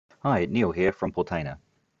Hi, Neil here from Portainer.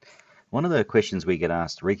 One of the questions we get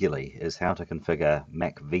asked regularly is how to configure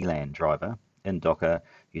MACVLAN driver in Docker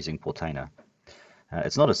using Portainer.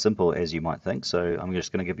 It's not as simple as you might think, so I'm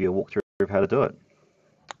just going to give you a walkthrough of how to do it.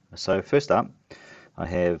 So first up, I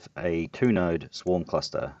have a 2-node swarm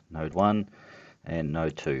cluster, node 1 and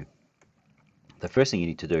node 2. The first thing you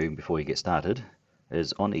need to do before you get started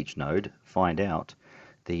is on each node find out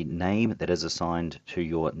the name that is assigned to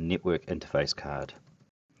your network interface card.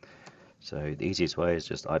 So the easiest way is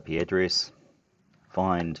just IP address,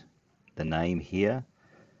 find the name here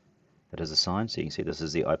that is assigned. So you can see this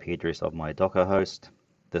is the IP address of my Docker host.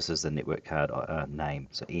 This is the network card name,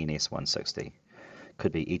 so ENS160.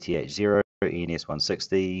 Could be ETH0,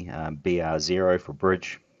 ENS160, BR0 for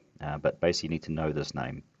bridge, but basically you need to know this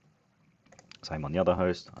name. Same on the other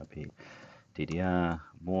host, IP DDR,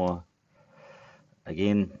 more,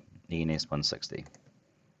 again, ENS160.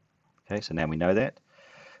 Okay, so now we know that.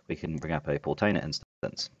 We can bring up a Portainer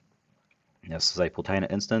instance. Now this is a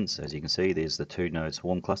Portainer instance. As you can see, there's the 2-node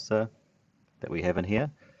swarm cluster that we have in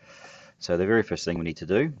here. So the very first thing we need to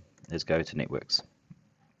do is go to networks.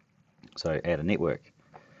 So add a network.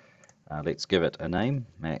 Let's give it a name,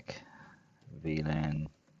 MACVLAN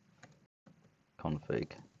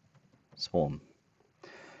config swarm.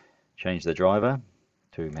 Change the driver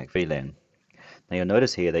to MACVLAN. Now you'll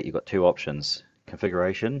notice here that you've got two options,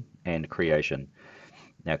 configuration and creation.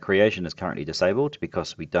 Now creation is currently disabled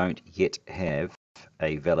because we don't yet have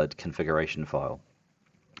a valid configuration file.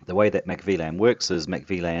 The way that MACVLAN works is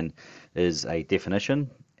MACVLAN is a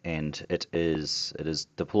definition and it is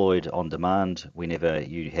deployed on demand whenever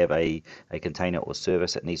you have a container or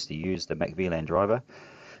service that needs to use the MACVLAN driver,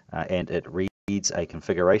 and it reads a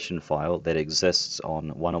configuration file that exists on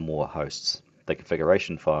one or more hosts. The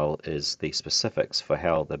configuration file is the specifics for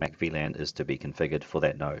how the MACVLAN is to be configured for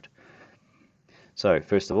that node. So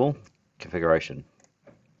first of all, configuration.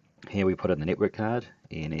 Here we put in the network card,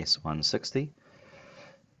 ENS160.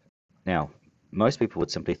 Now, most people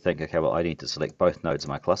would simply think, okay, well, I need to select both nodes in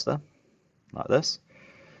my cluster, like this,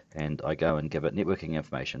 and I go and give it networking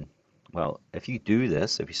information. Well, if you do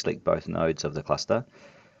this, if you select both nodes of the cluster,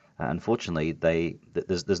 unfortunately,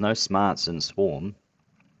 there's no smarts in Swarm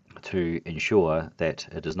to ensure that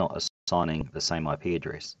it is not assigning the same IP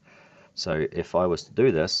address. So if I was to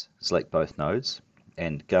do this, select both nodes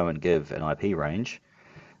and go and give an IP range,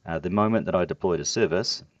 the moment that I deployed a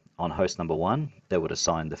service on host number 1, that would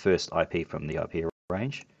assign the first IP from the IP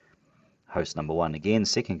range. Host number 1 again,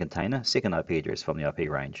 second container, second IP address from the IP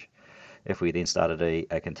range. If we then started a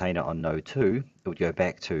container on node 2, it would go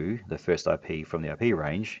back to the first IP from the IP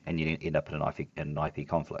range, and you end up in an IP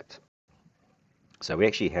conflict. So we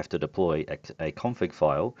actually have to deploy a config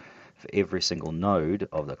file for every single node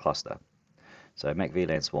of the cluster. So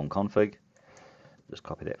MACVLAN swarm config, just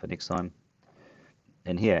copy that for next time.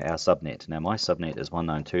 And here our subnet. Now my subnet is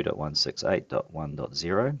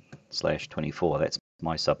 192.168.1.0/24. That's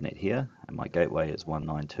my subnet here, and my gateway is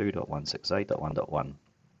 192.168.1.1.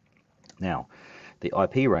 Now the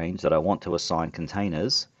IP range that I want to assign two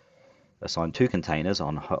containers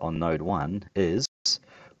on node 1 is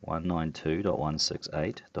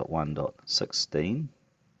 192.168.1.16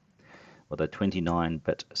 with a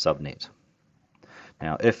 29-bit subnet.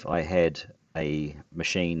 Now if I had a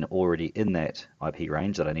machine already in that IP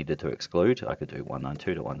range that I needed to exclude, I could do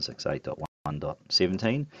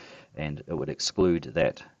 192.168.1.17 and it would exclude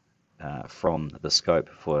that from the scope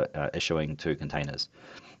for issuing two containers.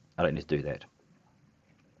 I don't need to do that.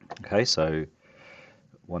 Okay, so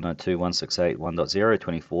 192.168.1.0,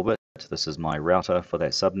 24-bit. This is my router for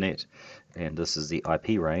that subnet, and this is the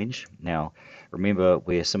IP range. Now, remember,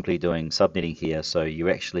 we're simply doing subnetting here, so you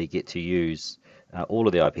actually get to use all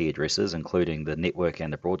of the IP addresses, including the network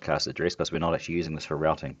and the broadcast address, because we're not actually using this for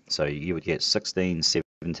routing. So you would get 16,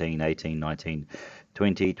 17, 18, 19,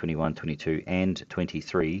 20, 21, 22, and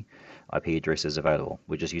 23 IP addresses available.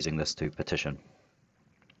 We're just using this to partition.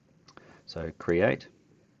 So create,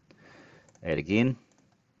 add again,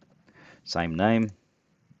 same name,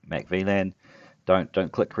 MACVLAN.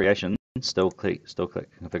 Don't click creation. Still click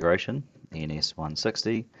configuration.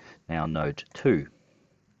 ENS160. Now node 2.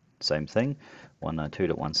 Same thing.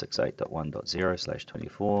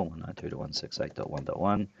 192.168.1.0/24.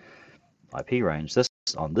 192.168.1.1. IP range. This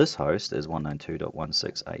on this host is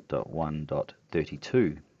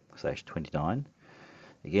 192.168.1.32/29.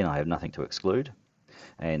 Again, I have nothing to exclude.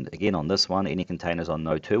 And again, on this one, any containers on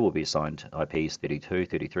node 2 will be assigned IPs 32,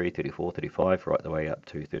 33, 34, 35, right the way up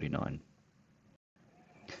to 39.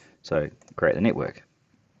 So create the network.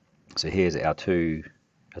 So here's our two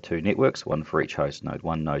networks, one for each host, node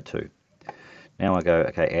 1, node 2. Now I go,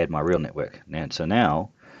 okay, add my real network.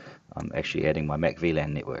 Now I'm actually adding my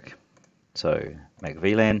MACVLAN network. So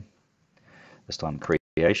MACVLAN, this time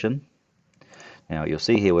creation. Now you'll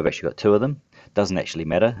see here we've actually got two of them. Doesn't actually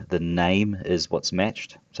matter. The name is what's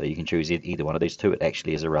matched. So you can choose either one of these two. It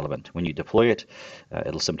actually is irrelevant. When you deploy it,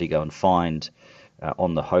 it'll simply go and find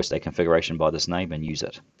on the host a configuration by this name and use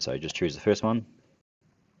it. So just choose the first one.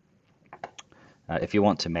 If you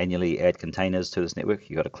want to manually add containers to this network,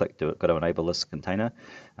 you've got to click do it, got to enable this container.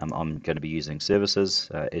 I'm going to be using services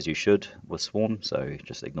as you should with Swarm, so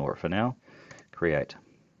just ignore it for now. Create.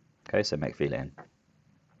 Okay, so MACVLAN.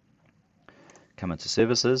 Come into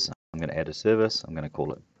services. I'm going to add a service. I'm going to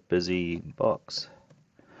call it busy box.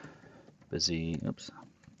 Busy, oops,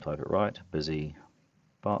 type it right. Busy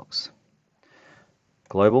box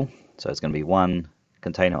global. So it's going to be one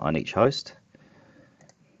container on each host.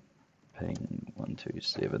 Ping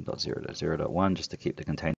 127.0.0.1 just to keep the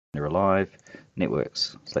container alive.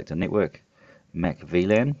 Networks, select a network,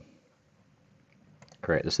 MACVLAN,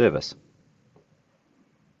 create the service.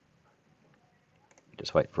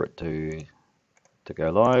 Just wait for it to go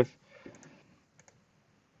live.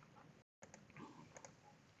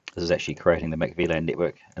 This is actually creating the MACVLAN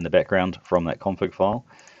network in the background from that config file.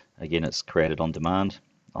 Again, it's created on demand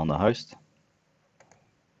on the host.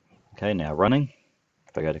 Okay, now running.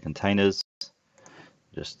 If I go to containers,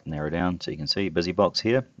 just narrow down so you can see busy box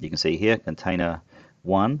here. You can see here container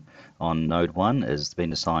 1 on node 1 has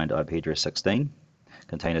been assigned IP address 16.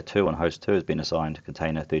 Container 2 on host 2 has been assigned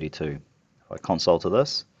container 32. If I console to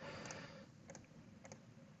this,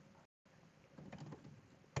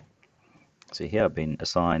 see here I've been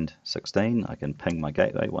assigned 16. I can ping my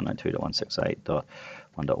gateway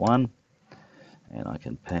 192.168.1.1 and I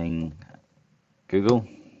can ping Google.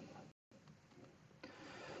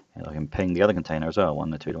 And I can ping the other container as well,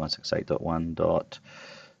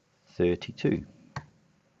 192.168.1.32.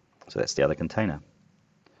 So that's the other container.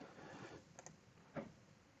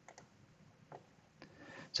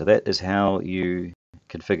 So that is how you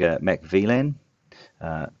configure MACVLAN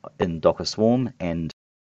in Docker Swarm and